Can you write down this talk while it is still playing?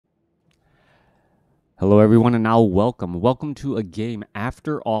Hello everyone and now welcome to a game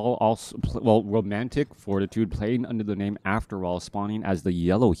After All, Romantic Fortitude, playing under the name After All, spawning as the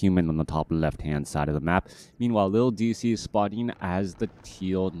yellow human on the top left hand side of the map. Meanwhile, LiiLD.C is spawning as the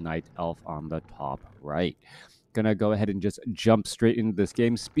teal night elf on the top right. Gonna go ahead and just jump straight into this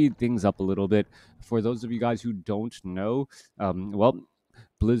game, speed things up a little bit. For those of you guys who don't know,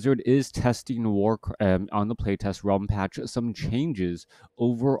 Blizzard is testing on the playtest realm patch some changes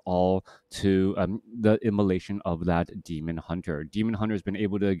overall to the immolation of that Demon Hunter. Demon Hunter has been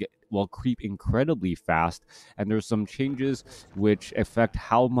able to creep incredibly fast, and there's some changes which affect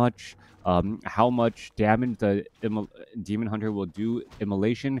how much damage the Demon Hunter will do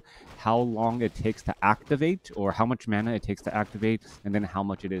immolation, how long it takes to activate, or how much mana it takes to activate, and then how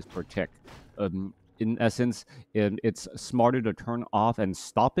much it is per tick. In essence, it's smarter to turn off and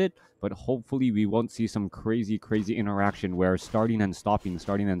stop it, but hopefully we won't see some crazy interaction where starting and stopping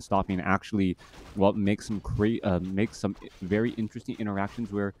actually make some very interesting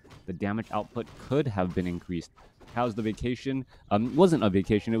interactions where the damage output could have been increased. How's the vacation? Wasn't a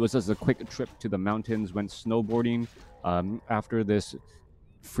vacation, it was just a quick trip to the mountains, went snowboarding after this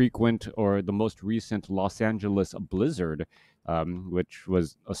frequent or the most recent Los Angeles blizzard, which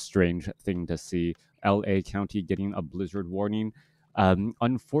was a strange thing to see. LA County getting a blizzard warning.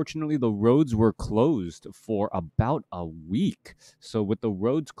 Unfortunately, the roads were closed for about a week. So with the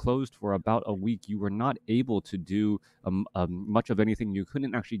roads closed for about a week, you were not able to do much of anything. You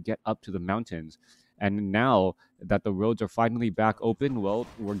couldn't actually get up to the mountains. And now that the roads are finally back open, well,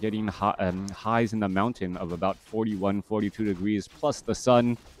 we're getting highs in the mountain of about 41, 42 degrees, plus the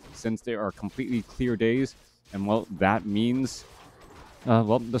sun, since there are completely clear days. And, well, that means,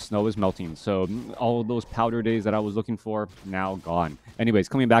 the snow is melting. So all of those powder days that I was looking for, now gone. Anyways,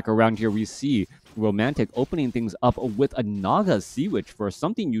 coming back around here, we see Romantic opening things up with a Naga Sea Witch for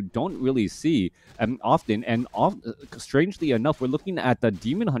something you don't really see often. And strangely enough, we're looking at the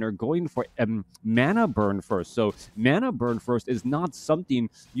Demon Hunter going for mana burn first. So mana burn first is not something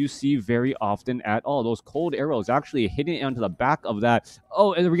you see very often at all. Those cold arrows actually hitting it onto the back of that.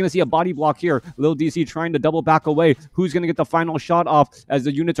 Oh, and we're going to see a body block here. LiiLD.C trying to double back away. Who's going to get the final shot off as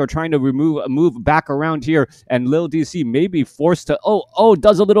the units are trying to move back around here? And LiiLD.C may be forced to,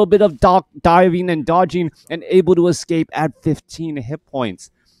 does a little bit of diving and dodging and able to escape at 15 hit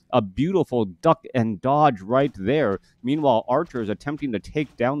points. A beautiful duck and dodge right there. Meanwhile, archers attempting to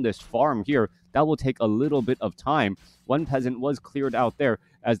take down this farm here. That will take a little bit of time. One peasant was cleared out there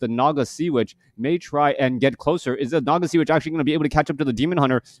as the Naga Sea Witch may try and get closer. Is the Naga Sea Witch actually going to be able to catch up to the Demon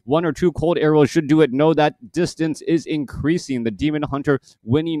Hunter? One or two cold arrows should do it. No, that distance is increasing. The Demon Hunter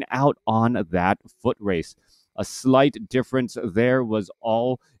winning out on that foot race. A slight difference there was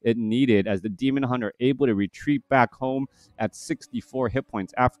all it needed, as the Demon Hunter able to retreat back home at 64 hit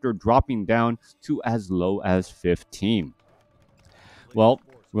points after dropping down to as low as 15. Well,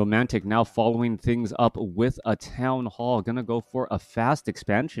 Romantic now following things up with a town hall, gonna go for a fast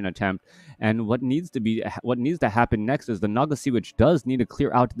expansion attempt. And what needs to happen next is the Naga Sea Witch does need to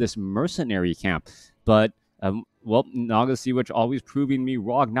clear out this mercenary camp, but Naga Sea Witch always proving me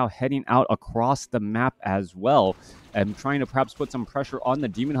wrong, now heading out across the map as well, and trying to perhaps put some pressure on the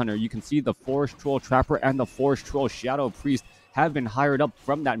Demon Hunter. You can see the Forest Troll Trapper and the Forest Troll Shadow Priest have been hired up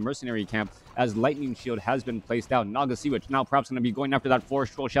from that mercenary camp as Lightning Shield has been placed out. Naga Sea Witch now perhaps going to be going after that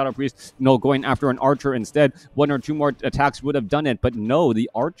Forest Troll Shadow Priest. No, going after an Archer instead. One or two more attacks would have done it, but no, the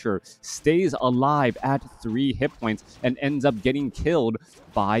Archer stays alive at 3 hit points and ends up getting killed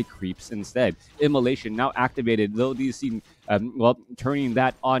by creeps instead. Immolation now activated. LiiLD.C turning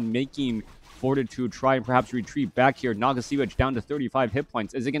that on, making Fortitude try and perhaps retreat back here. Naga Sea Witch down to 35 hit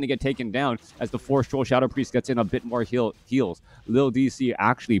points. Is it going to get taken down as the Forest Troll Shadow Priest gets in a bit more heals? LiiLD.C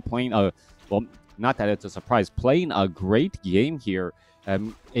actually playing not that it's a surprise, playing a great game here.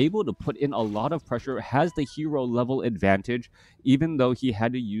 Able to put in a lot of pressure, has the hero level advantage, even though he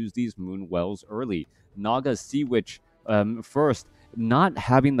had to use these Moon Wells early. Naga Sea Witch first, not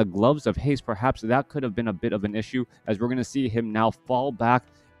having the gloves of haste, perhaps that could have been a bit of an issue, as we're going to see him now fall back,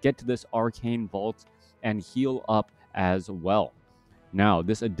 get to this arcane vault, and heal up as well. Now,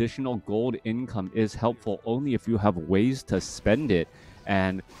 this additional gold income is helpful only if you have ways to spend it.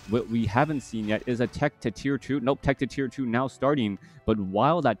 And what we haven't seen yet is a tech to tier 2. Nope, tech to tier 2 now starting. But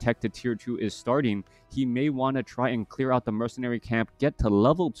while that tech to tier 2 is starting, he may want to try and clear out the mercenary camp, get to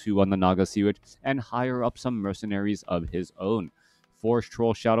level 2 on the Naga Sea Witch, and hire up some mercenaries of his own. Force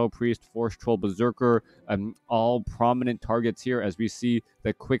Troll, Shadow Priest, Force Troll, Berserker, all prominent targets here as we see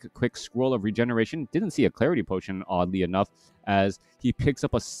the quick scroll of regeneration. Didn't see a clarity potion, oddly enough, as he picks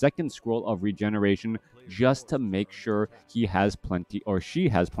up a second scroll of regeneration just to make sure he has plenty, or she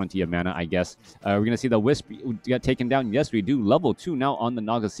has plenty of mana, I guess. We're going to see the Wisp get taken down. Yes, we do. Level 2 now on the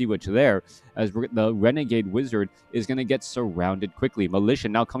Naga Sea Witch there, as the Renegade Wizard is going to get surrounded quickly. Militia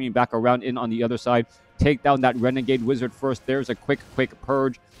now coming back around in on the other side. Take down that Renegade Wizard first. There's a quick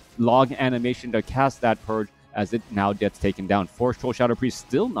purge. Log animation to cast that purge as it now gets taken down. Force Troll Shadow Priest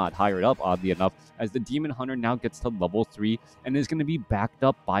still not higher up, oddly enough, as the Demon Hunter now gets to level 3 and is going to be backed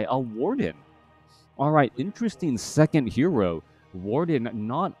up by a Warden. All right, interesting second hero. Warden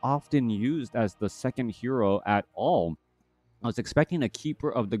not often used as the second hero at all. I was expecting a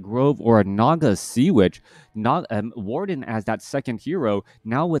Keeper of the Grove or a Naga Sea Witch. Warden as that second hero.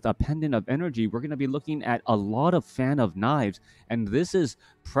 Now with a Pendant of Energy, we're going to be looking at a lot of Fan of Knives, and this is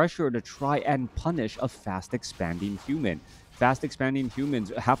pressure to try and punish a fast expanding human. Fast expanding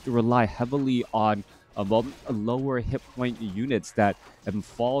humans have to rely heavily on lower hit point units that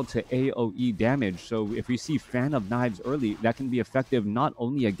fall to AoE damage. So if we see Fan of Knives early, that can be effective not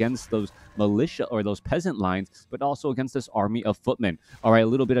only against those militia or those peasant lines, but also against this army of footmen. All right, a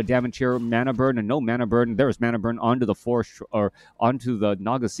little bit of damage here. Mana burn and no mana burn. There's mana burn onto the onto the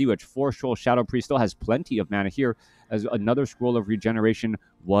Naga Sea Witch. Force Troll Shadow Priest still has plenty of mana here as another scroll of regeneration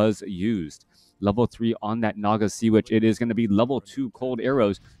was used. Level 3 on that Naga Sea Witch. It is going to be level 2 Cold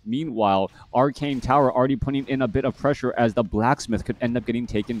Arrows. Meanwhile, Arcane Tower already putting in a bit of pressure as the Blacksmith could end up getting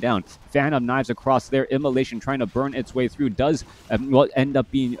taken down. Fan of Knives across there. Immolation trying to burn its way through. Does end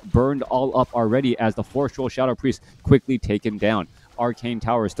up being burned all up already as the Force Troll Shadow Priest quickly taken down. Arcane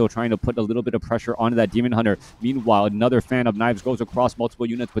Tower is still trying to put a little bit of pressure onto that Demon Hunter. Meanwhile, another Fan of Knives goes across multiple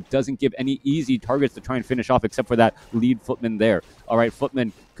units, but doesn't give any easy targets to try and finish off, except for that lead Footman there. All right,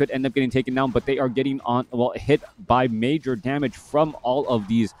 Footman could end up getting taken down, but they are getting hit by major damage from all of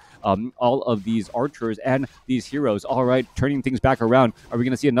these archers and these heroes. All right, turning things back around. Are we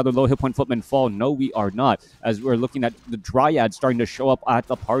going to see another low hit point Footman fall? No, we are not, as we're looking at the Dryad starting to show up at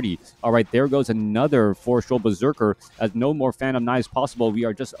the party. All right, there goes another Force Troll Berserker, as no more Fan of Knives possible. We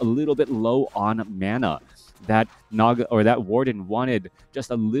are just a little bit low on mana. That Naga or that Warden wanted just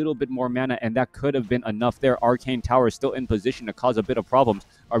a little bit more mana, and that could have been enough there. Arcane Tower is still in position to cause a bit of problems.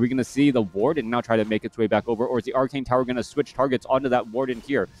 Are we going to see the Warden now try to make its way back over, or is the Arcane Tower going to switch targets onto that Warden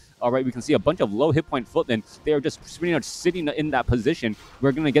here? All right, we can see a bunch of low hit point footmen. They are just pretty much sitting in that position.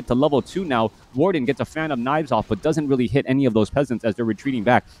 We're going to get to level 2 now. Warden gets a Fan of Knives off, but doesn't really hit any of those peasants as they're retreating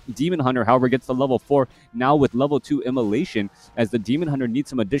back. Demon Hunter, however, gets to level 4 now with level 2 Immolation, as the Demon Hunter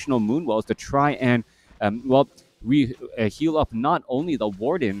needs some additional Moonwells to try and we heal up not only the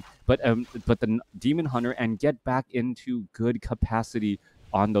Warden, but the Demon Hunter and get back into good capacity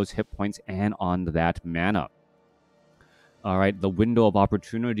on those hit points and on that mana. All right, the window of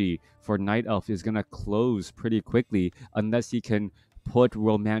opportunity for Night Elf is going to close pretty quickly unless he can put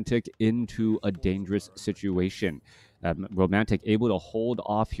Romantic into a dangerous situation. Romantic able to hold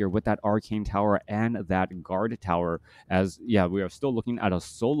off here with that Arcane Tower and that Guard Tower, as, yeah, we are still looking at a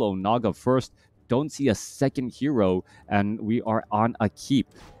solo Naga first. Don't see a second hero, and we are on a keep.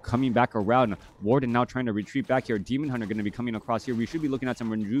 Coming back around, Warden now trying to retreat back here. Demon Hunter going to be coming across here. We should be looking at some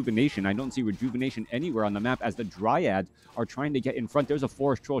Rejuvenation. I don't see Rejuvenation anywhere on the map as the Dryads are trying to get in front. There's a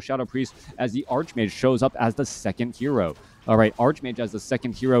Forest Troll Shadow Priest as the Archmage shows up as the second hero. All right, Archmage as the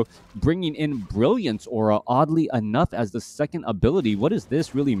second hero, bringing in Brilliance Aura, oddly enough, as the second ability. What is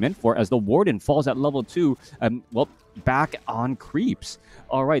this really meant for, as the Warden falls at level 2? Back on creeps.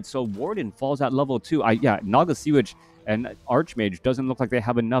 All right, so Warden falls at level 2. Naga Sea Witch and Archmage doesn't look like they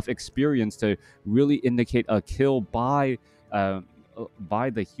have enough experience to really indicate a kill by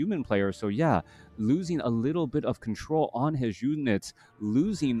the human player. So yeah, losing a little bit of control on his units,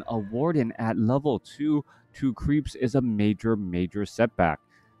 losing a Warden at level 2 to creeps is a major setback.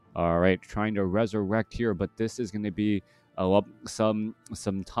 All right, trying to resurrect here, but this is going to be some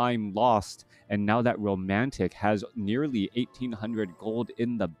time lost. And now that Romantic has nearly 1,800 gold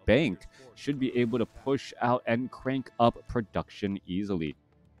in the bank, should be able to push out and crank up production easily.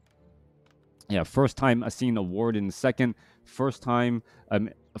 Yeah, first time seeing a Warden second. First time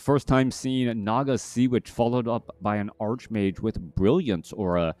seeing Naga Sea Witch followed up by an Archmage with Brilliance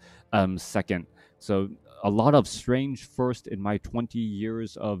Aura second. So a lot of strange first in my 20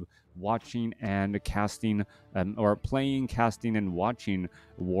 years of watching and casting, or playing, casting, and watching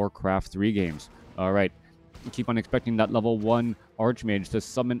WarCraft 3 games. All right, keep on expecting that level 1 Archmage to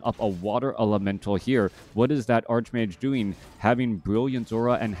summon up a water elemental here. What is that Archmage doing? Having Brilliant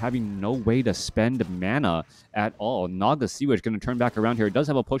Aura and having no way to spend mana at all. Naga Seawitch going to turn back around here. It does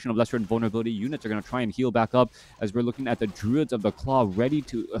have a Potion of Lesser Invulnerability. Units are going to try and heal back up as we're looking at the Druids of the Claw ready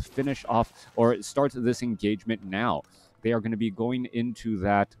to finish off or start this engagement now. They are going to be going into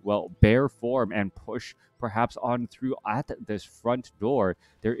that, well, bear form and push perhaps on through at this front door.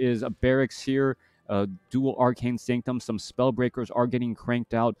 There is a barracks here, dual arcane sanctum. Some spellbreakers are getting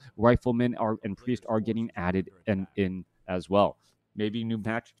cranked out. Riflemen and priest are getting added in as well. Maybe new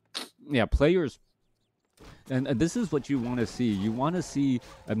match. Yeah, players. And this is what you want to see. You want to see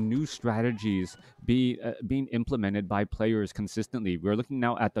new strategies being implemented by players consistently. We're looking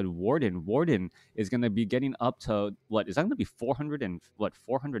now at the Warden. Warden is going to be getting up to what is that going to be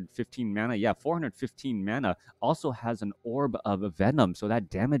 415 mana? Yeah, 415 mana. Also has an orb of venom, so that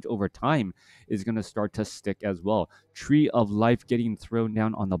damage over time is going to start to stick as well. Tree of Life getting thrown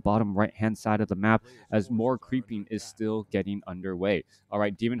down on the bottom right hand side of the map as more creeping is still getting underway. All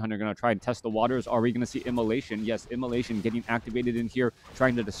right, Demon Hunter going to try and test the waters. Are we going to see Immolation? Yes, Immolation getting activated in here,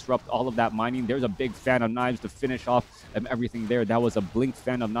 trying to disrupt all of that mining. There's a big Fan of Knives to finish off everything there. That was a blink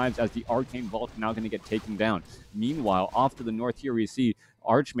Fan of Knives as the Arcane Vault now going to get taken down. Meanwhile, off to the north here, we see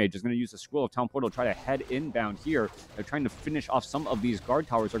Archmage is going to use the Scroll of Town Portal to try to head inbound here. They're trying to finish off some of these guard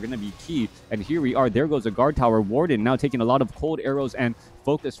towers are going to be key. And here we are. There goes a guard tower. Warden now taking a lot of cold arrows and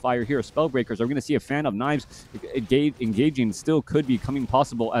focus fire here. Spellbreakers are going to see a Fan of Knives engaging still could be coming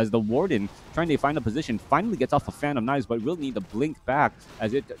possible as the Warden trying to find a position finally gets off a Fan of Knives, but will need to blink back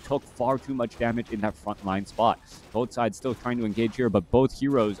as it took far too much damage in that front line spot. Both sides still trying to engage here, but both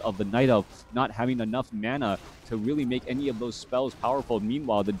heroes of the Night Elf not having enough mana to really make any of those spells powerful.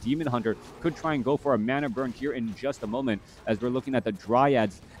 Meanwhile, the Demon Hunter could try and go for a mana burn here in just a moment as we're looking at the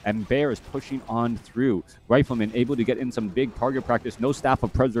Dryads and Bears pushing on through. Rifleman able to get in some big target practice. No Staff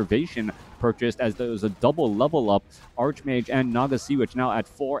of Preservation purchased as there was a double level up. Archmage and Naga Seawitch now at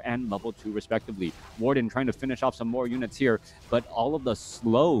 4 and level 2 respectively. Warden trying to finish off some more units here, but all of the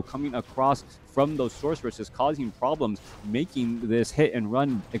slow coming across from those sorceresses causing problems, making this hit and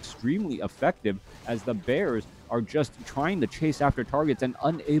run extremely effective as the Bears are just trying to chase after targets and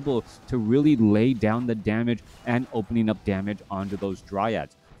unable to really lay down the damage and opening up damage onto those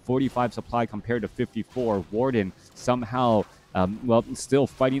Dryads. 45 supply compared to 54. Warden somehow still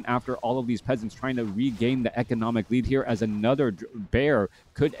fighting after all of these peasants, trying to regain the economic lead here as another bear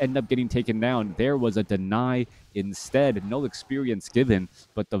could end up getting taken down. There was a deny instead. No experience given,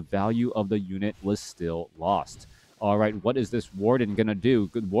 but the value of the unit was still lost. All right, what is this Warden going to do?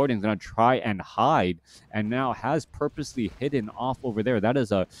 Good Warden's going to try and hide and now has purposely hidden off over there. That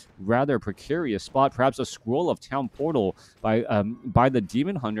is a rather precarious spot. Perhaps a Scroll of Town Portal by the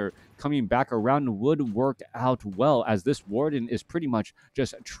Demon Hunter coming back around would work out well, as this Warden is pretty much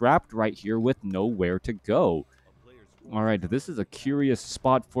just trapped right here with nowhere to go. All right, this is a curious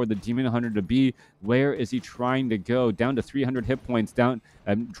spot for the Demon Hunter to be. Where is he trying to go? Down to 300 hit points, down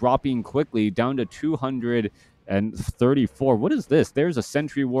and dropping quickly, down to 234. What is this? There's a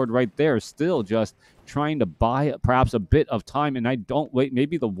Sentry Ward right there, still just trying to buy perhaps a bit of time. And I don't wait.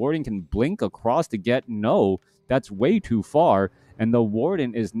 Maybe the Warden can blink across to get. No, that's way too far. And the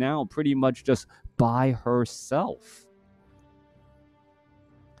Warden is now pretty much just by herself.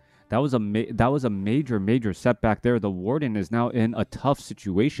 That was a major setback there. The Warden is now in a tough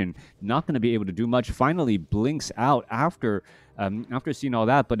situation, not going to be able to do much. Finally blinks out after seeing all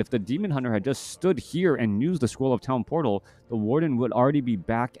that. But if the Demon Hunter had just stood here and used the Scroll of Town Portal, the Warden would already be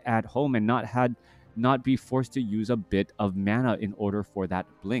back at home and not be forced to use a bit of mana in order for that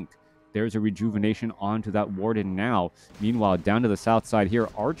blink. There's a rejuvenation onto that Warden now. Meanwhile, down to the south side here,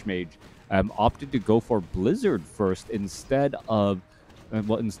 Archmage opted to go for Blizzard first instead of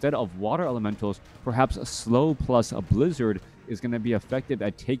water elementals. Perhaps a slow plus a blizzard is going to be effective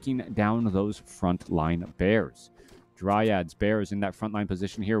at taking down those frontline bears. Dryads, bears in that frontline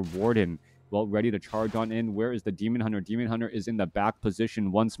position here. Warden, well, ready to charge on in. Where is the Demon Hunter? Demon Hunter is in the back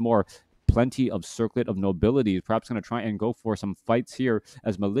position once more. Plenty of Circlet of Nobility. Perhaps going to try and go for some fights here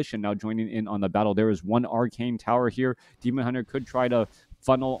as Militia now joining in on the battle. There is one Arcane Tower here. Demon Hunter could try to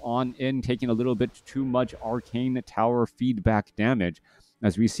funnel on in, taking a little bit too much Arcane Tower feedback damage,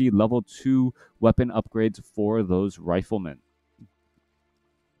 as we see level 2 weapon upgrades for those riflemen.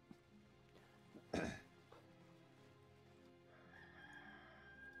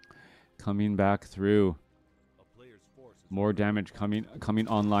 Coming back through. More damage coming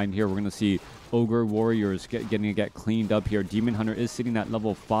online here. We're going to see Ogre Warriors getting to get cleaned up here. Demon Hunter is sitting at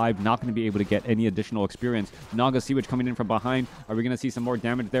level 5, not going to be able to get any additional experience. Naga Sea Witch coming in from behind. Are we going to see some more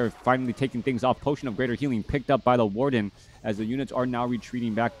damage there? Finally taking things off. Potion of Greater Healing picked up by the Warden as the units are now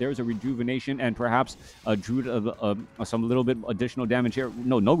retreating back. There's a rejuvenation and perhaps a Druid of some little bit additional damage here.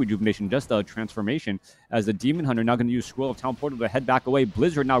 No rejuvenation, just a transformation as the Demon Hunter now going to use Scroll of Town Portal to head back away.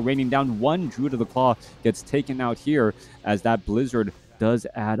 Blizzard now raining down. One Druid of the Claw gets taken out here as that Blizzard does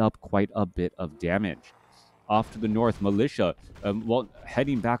add up quite a bit of damage. Off to the north, Militia,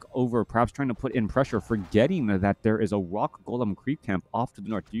 heading back over, perhaps trying to put in pressure, forgetting that there is a Rock Golem creep camp off to the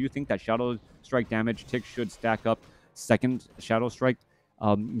north. Do you think that Shadow Strike damage tick should stack up? Second Shadow Strike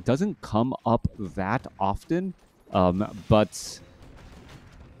doesn't come up that often, but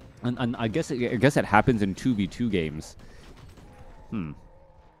and I guess it happens in 2v2 games.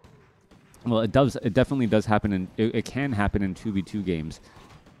 Well, it does. It definitely does happen in. It can happen in 2v2 games.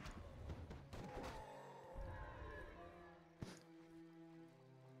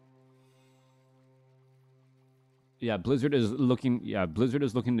 Yeah, Blizzard is looking. Yeah, Blizzard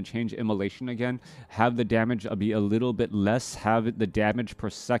is looking to change Immolation again. Have the damage be a little bit less. Have the damage per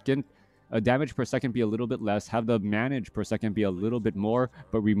second. Damage per second be a little bit less. Have the manage per second be a little bit more,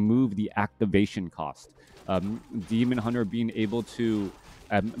 but remove the activation cost. Demon Hunter being able to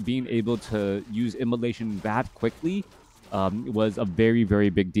use Immolation that quickly was a very,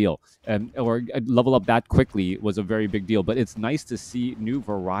 very big deal. Or level up that quickly was a very big deal. But it's nice to see new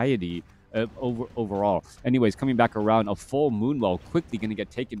variety overall. Anyways, coming back around, a full Moonwell quickly going to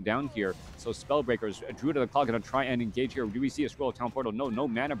get taken down here. So Spellbreakers, Druid of the Claw going to try and engage here. Do we see a Scroll of Town Portal? No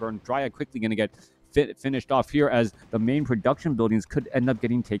mana burn. Dryad quickly going to get finished off here as the main production buildings could end up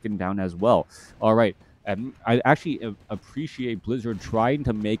getting taken down as well. All right. I actually appreciate Blizzard trying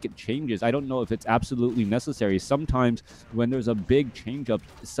to make changes. I don't know if it's absolutely necessary. Sometimes when there's a big change-up,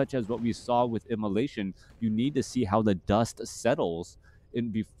 such as what we saw with Immolation, you need to see how the dust settles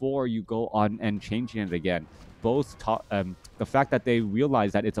before you go on and changing it again. The fact that they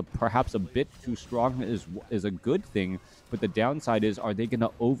realize that it's perhaps a bit too strong is a good thing, but the downside is, are they going to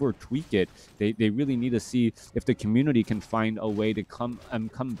over tweak it? They really need to see if the community can find a way to come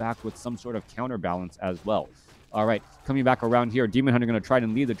back with some sort of counterbalance as well. All right, coming back around here, Demon Hunter going to try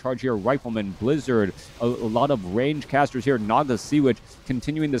and lead the charge here. Rifleman, Blizzard, a lot of range casters here. Naga Sea Witch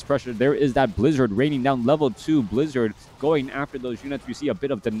continuing this pressure. There is that Blizzard raining down level 2. Blizzard going after those units. We see a bit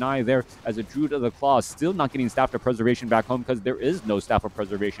of deny there as a Druid of the Claw still not getting Staff of Preservation back home because there is no Staff of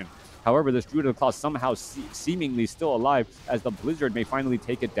Preservation. However, this Druid of the Claw somehow seemingly still alive as the Blizzard may finally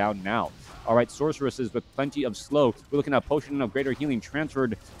take it down now. All right, Sorceresses with plenty of slow. We're looking at Potion of Greater Healing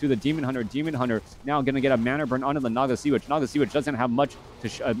transferred to the Demon Hunter. Demon Hunter now going to get a mana burn onto the Naga Sea Witch. Naga Sea Witch doesn't have much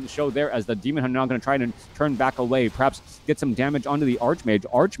to show there as the Demon Hunter now going to try and turn back away. Perhaps get some damage onto the Archmage.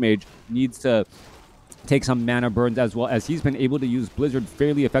 Archmage needs to take some mana burns as well, as he's been able to use Blizzard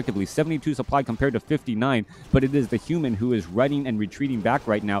fairly effectively. 72 supply compared to 59, but it is the human who is running and retreating back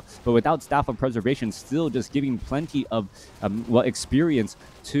right now. But without Staff of Preservation, still just giving plenty of experience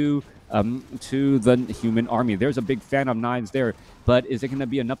to the human army. There's a big fan of knives there, but is it going to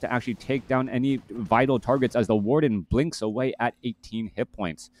be enough to actually take down any vital targets as the Warden blinks away at 18 hit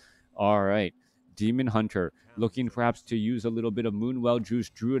points? All right. Demon Hunter looking perhaps to use a little bit of Moonwell juice.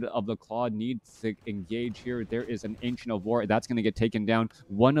 Druid of the Claw needs to engage here. There is an Ancient of War that's going to get taken down.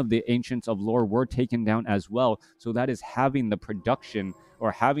 One of the Ancients of Lore were taken down as well. So that is having the production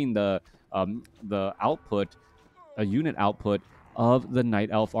or having the output, a unit output of the Night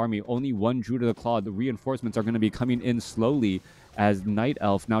Elf army. Only one Druid of the Claw. The reinforcements are going to be coming in slowly as Night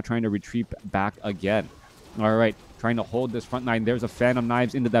Elf now trying to retreat back again. All right, trying to hold this front line. There's a Phantom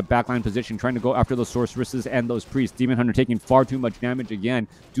Knives into that backline position, trying to go after those Sorceresses and those Priests. Demon Hunter taking far too much damage again.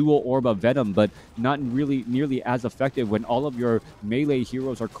 Dual Orb of Venom, but not really nearly as effective when all of your melee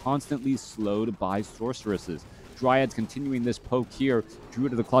heroes are constantly slowed by Sorceresses. Dryads continuing this poke here.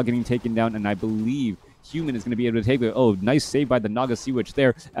 Druid of the Claw getting taken down, and I believe Human is going to be able to take it. Oh, nice save by the Naga Sea Witch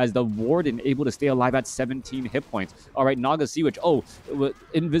there as the Warden able to stay alive at 17 hit points. All right, Naga Sea Witch. Oh,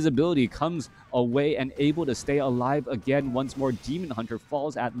 invisibility comes away and able to stay alive again once more. Demon Hunter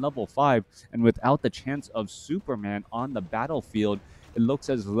falls at level 5, and without the chance of Superman on the battlefield, it looks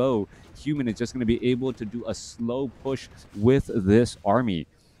as though Human is just going to be able to do a slow push with this army.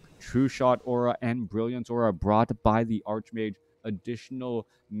 True Shot Aura and Brilliance Aura brought by the Archmage. Additional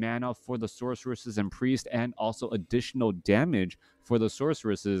mana for the Sorceresses and Priest, and also additional damage for the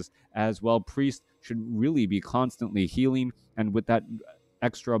Sorceresses as well. Priest should really be constantly healing, and with that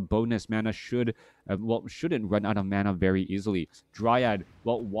extra bonus mana shouldn't run out of mana very easily. Dryad,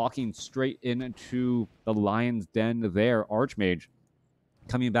 well, walking straight into the Lion's Den there. Archmage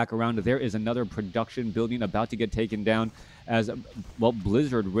coming back around. There is another production building about to get taken down as, well,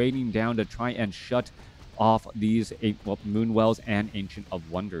 Blizzard raining down to try and shut off these Moonwells and Ancient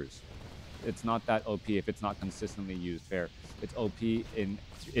of Wonders. It's not that OP if it's not consistently used. Fair. It's OP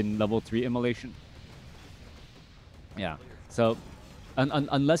in level 3 immolation. Yeah. So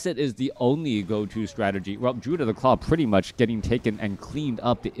unless it is the only go-to strategy. Well, Druid of the Claw pretty much getting taken and cleaned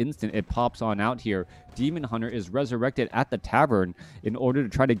up the instant it pops on out here. Demon Hunter is resurrected at the tavern in order to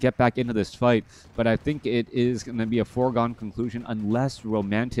try to get back into this fight, but I think it is going to be a foregone conclusion unless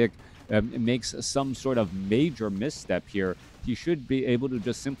Romantic makes some sort of major misstep here. He should be able to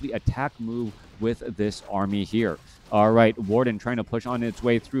just simply attack move with this army here. All right, Warden trying to push on its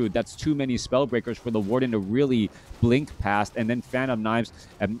way through. That's too many Spellbreakers for the Warden to really blink past. And then Phantom Knives,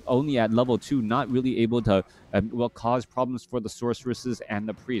 only at level 2, not really able to, well, cause problems for the Sorceresses and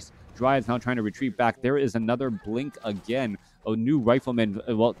the Priests. Dryad's now trying to retreat back. There is another blink again. A new Rifleman,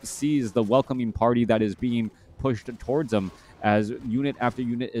 well, sees the welcoming party that is being pushed towards him as unit after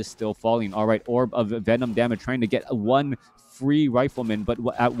unit is still falling. All right, Orb of Venom damage trying to get one free Rifleman, but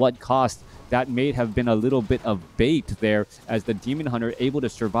at what cost? That may have been a little bit of bait there as the Demon Hunter able to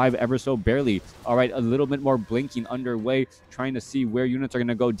survive ever so barely. All right, a little bit more blinking underway, trying to see where units are going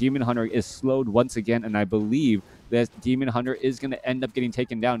to go. Demon Hunter is slowed once again, and I believe that Demon Hunter is going to end up getting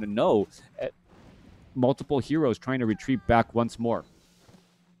taken down. And no, multiple heroes trying to retreat back once more.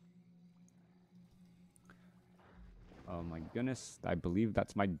 Oh my goodness, I believe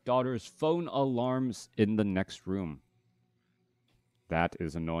that's my daughter's phone alarms in the next room. That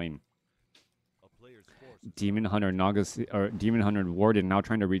is annoying. Demon Hunter, Demon Hunter and Warden now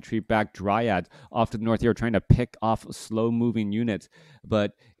trying to retreat back. Dryad off to the north here trying to pick off slow-moving units.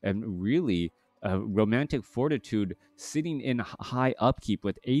 But really, Romantic Fortitude sitting in high upkeep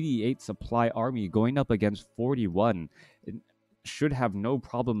with 88 supply army going up against 41. Should have no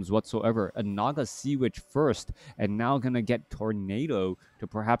problems whatsoever. A Naga Sea Witch first, and now going to get Tornado to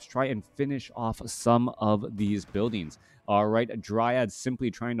perhaps try and finish off some of these buildings. All right, Dryad simply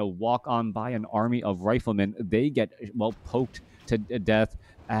trying to walk on by an army of Riflemen. They get, well, poked to death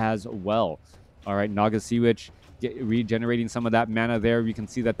as well. All right, Naga Sea Witch regenerating some of that mana there. You can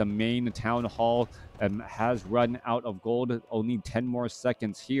see that the main town hall has run out of gold. Only 10 more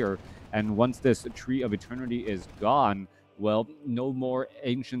seconds here. And once this Tree of Eternity is gone, well, no more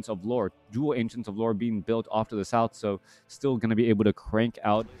Ancients of Lore. Dual Ancients of Lore being built off to the south, so still going to be able to crank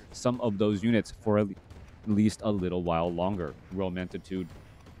out some of those units for at least a little while longer. Romantitude.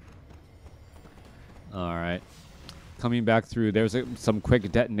 All right. Coming back through, there's some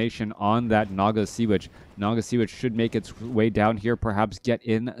quick detonation on that Naga Sea Witch. Naga Sea Witch should make its way down here, perhaps get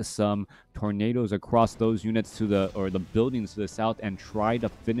in some tornadoes across those units to the buildings to the south and try to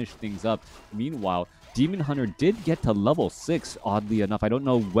finish things up. Meanwhile, Demon Hunter did get to level 6, oddly enough. I don't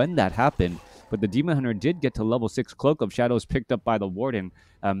know when that happened, but the Demon Hunter did get to level 6. Cloak of Shadows picked up by the Warden.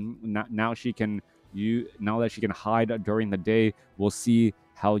 Now that she can hide during the day, we'll see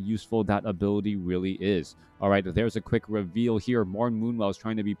how useful that ability really is. All right, there's a quick reveal here. More Moonwells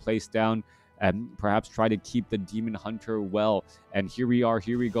trying to be placed down and perhaps try to keep the Demon Hunter well. And here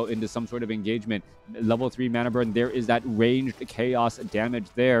we go into some sort of engagement. Level 3 mana burn. There is that ranged chaos damage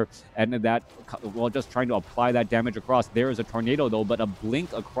there. And that, well, just trying to apply that damage across. There is a tornado, though, but a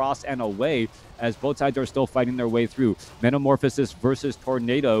blink across and away as both sides are still fighting their way through. Metamorphosis versus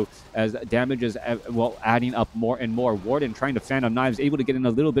Tornado as damage is, well, adding up more and more. Warden trying to Phantom Knives, able to get in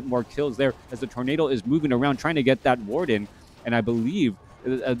a little bit more kills there as the Tornado is moving around trying to get that Warden. And I believe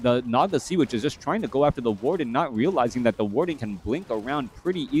the Naga Sea Witch is just trying to go after the Warden, not realizing that the Warden can blink around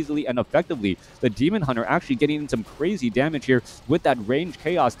pretty easily and effectively. The Demon Hunter actually getting in some crazy damage here with that ranged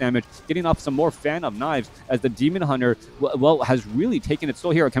chaos damage, getting off some more Phantom Knives as the Demon Hunter, well, has really taken its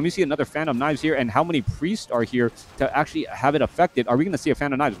toll here. Can we see another Phantom Knives here? And how many Priests are here to actually have it affected? Are we going to see a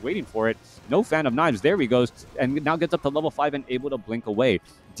Phantom Knives waiting for it? No Phantom Knives. There he goes. And now gets up to level 5 and able to blink away.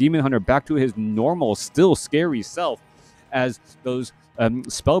 Demon Hunter back to his normal, still scary self as those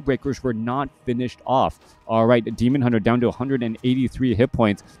Spellbreakers were not finished off. All right, Demon Hunter down to 183 hit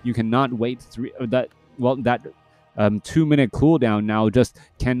points. You cannot wait that 2-minute cooldown now just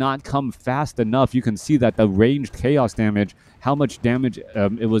cannot come fast enough. You can see that the ranged chaos damage, how much damage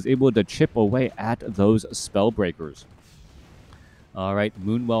it was able to chip away at those Spellbreakers. All right,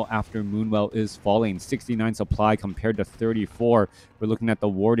 Moonwell after Moonwell is falling. 69 supply compared to 34. We're looking at the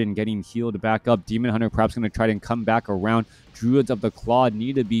Warden getting healed back up. Demon Hunter perhaps going to try and come back around. Druids of the Claw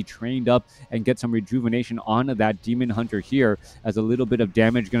need to be trained up and get some rejuvenation onto that Demon Hunter here, as a little bit of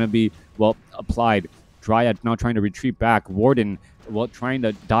damage going to be, well, applied. Dryad now trying to retreat back. Warden, well, trying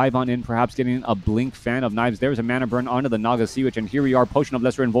to dive on in, perhaps getting a blink fan of knives. There's a mana burn onto the Naga Sea Witch, and here we are, Potion of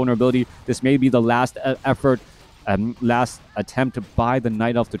Lesser Invulnerability. This may be the last effort, last attempt by the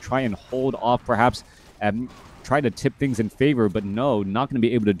Night Elf to try and hold off, perhaps try to tip things in favor, but no, not going to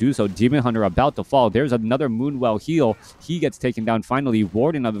be able to do so. Demon Hunter about to fall. There's another Moonwell heal. He gets taken down finally.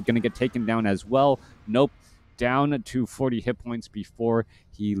 Warden going to get taken down as well. Nope. Down to 40 hit points before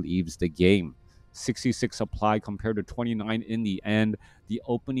he leaves the game. 66 supply compared to 29 in the end. The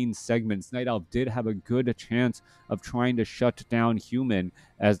opening segments, Night Elf did have a good chance of trying to shut down Human,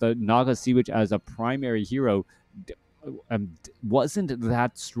 as the Naga Sea Witch as a primary hero wasn't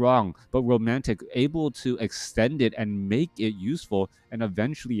that strong, but Romantic able to extend it and make it useful, and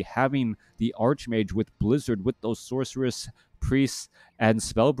eventually having the Archmage with Blizzard, with those Sorceress, Priests, and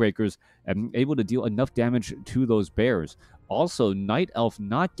Spellbreakers, and able to deal enough damage to those bears. Also, Night Elf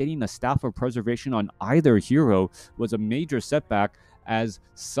not getting a Staff of Preservation on either hero was a major setback, as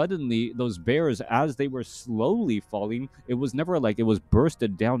suddenly those bears, as they were slowly falling, it was never like it was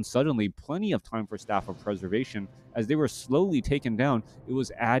bursted down suddenly. Plenty of time for Staff of Preservation. As they were slowly taken down, it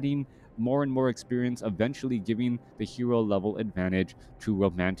was adding more and more experience, eventually giving the hero level advantage to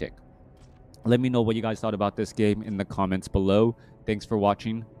Romantic. Let me know what you guys thought about this game in the comments below. Thanks for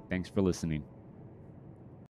watching. Thanks for listening.